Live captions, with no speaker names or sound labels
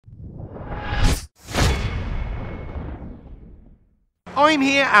I'm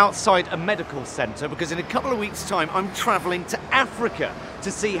here outside a medical centre because in a couple of weeks' time I'm travelling to Africa to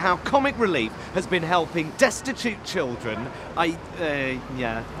see how Comic Relief has been helping destitute children. I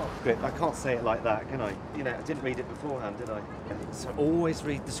can't say it like that, can I? You know, I didn't read it beforehand, did I? So always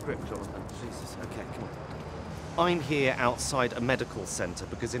read the script, Jonathan. Jesus, okay, come on. I'm here outside a medical centre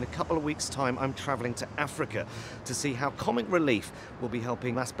because in a couple of weeks' time I'm travelling to Africa to see how Comic Relief will be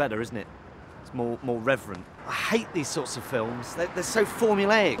helping. That's better, isn't it? It's more reverent. I hate these sorts of films. They're so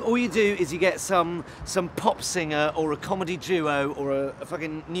formulaic. All you do is you get some pop singer or a comedy duo or a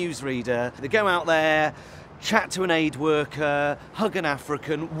fucking newsreader. They go out there, chat to an aid worker, hug an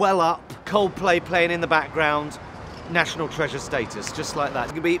African, well up, Coldplay playing in the background. National treasure status, just like that.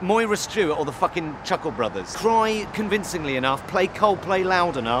 It could be Moira Stewart or the fucking Chuckle Brothers. Cry convincingly enough, play Coldplay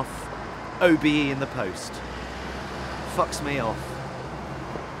loud enough, OBE in the post. Fucks me off.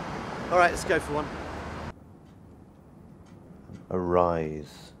 All right, let's go for one.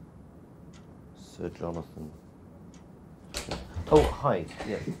 Arise, Sir Jonathan. Oh, hi.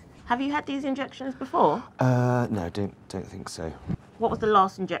 Yeah. Have you had these injections before? No, don't think so. What was the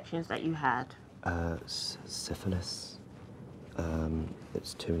last injections that you had? Syphilis.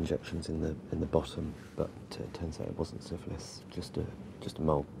 It's 2 injections in the bottom, but it turns out it wasn't syphilis. Just a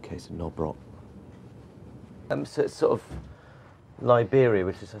mild case of knob rot. So it's sort of Liberia,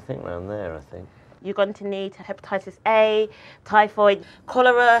 which is I think around there. I think You're going to need hepatitis A, typhoid,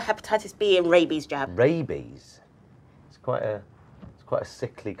 cholera, hepatitis B, and rabies jab. Rabies. It's quite a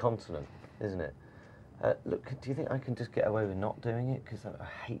sickly continent, isn't it? Look, do you think I can just get away with not doing it? Because I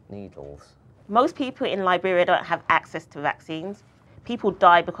hate needles. Most people in Liberia don't have access to vaccines. People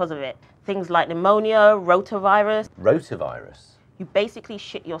die because of it. Things like pneumonia, rotavirus. Rotavirus? You basically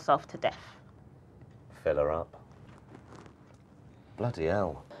shit yourself to death. Fill her up. Bloody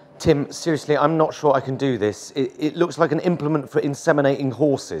hell. Tim, seriously, I'm not sure I can do this. It looks like an implement for inseminating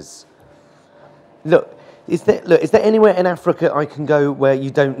horses. Look, is there anywhere in Africa I can go where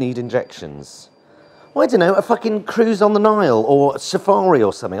you don't need injections? Well, I don't know, a fucking cruise on the Nile or safari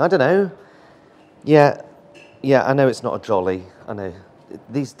or something, I don't know. Yeah, I know it's not a jolly. I know.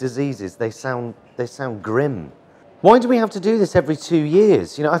 These diseases, they sound grim. Why do we have to do this every 2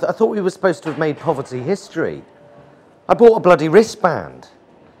 years? You know, I thought we were supposed to have made poverty history. I bought a bloody wristband.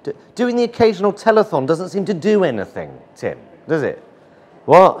 Doing the occasional telethon doesn't seem to do anything, Tim, does it?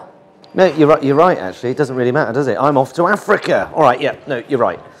 What? No, you're right, actually. It doesn't really matter, does it? I'm off to Africa. All right, yeah, no, you're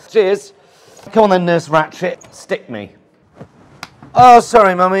right. Cheers. Come on then, Nurse Ratchet. Stick me. Oh,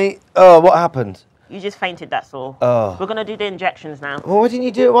 sorry, Mummy. Oh, what happened? You just fainted, that's all. Oh. We're going to do the injections now. Well, why didn't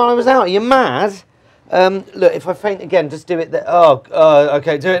you do it while I was out? Are you mad? Look, if I faint again, just do it there. Oh,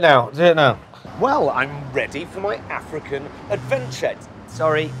 okay, do it now. Do it now. Well, I'm ready for my African adventure.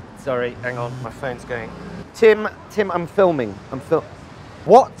 Sorry, hang on, my phone's going. Tim, I'm filming.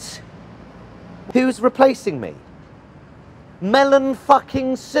 What? Who's replacing me? Melon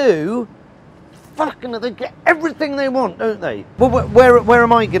fucking Sue? Fucking, they get everything they want, don't they? Well, where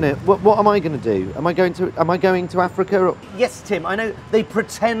am I gonna? What am I gonna do? Am I going to Africa? Or? Yes, Tim. I know they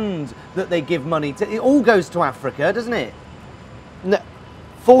pretend that they give money to. It all goes to Africa, doesn't it? No,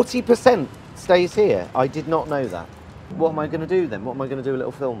 40% stays here. I did not know that. What am I going to do then? What am I going to do a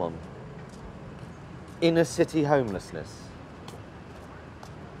little film on? Inner city homelessness.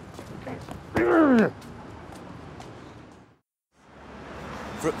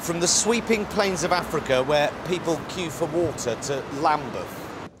 From the sweeping plains of Africa where people queue for water to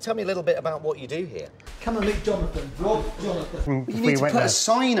Lambeth. Tell me a little bit about what you do here. Come and meet Jonathan. Rob Jonathan. You need to put a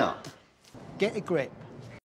sign up. Get a grip.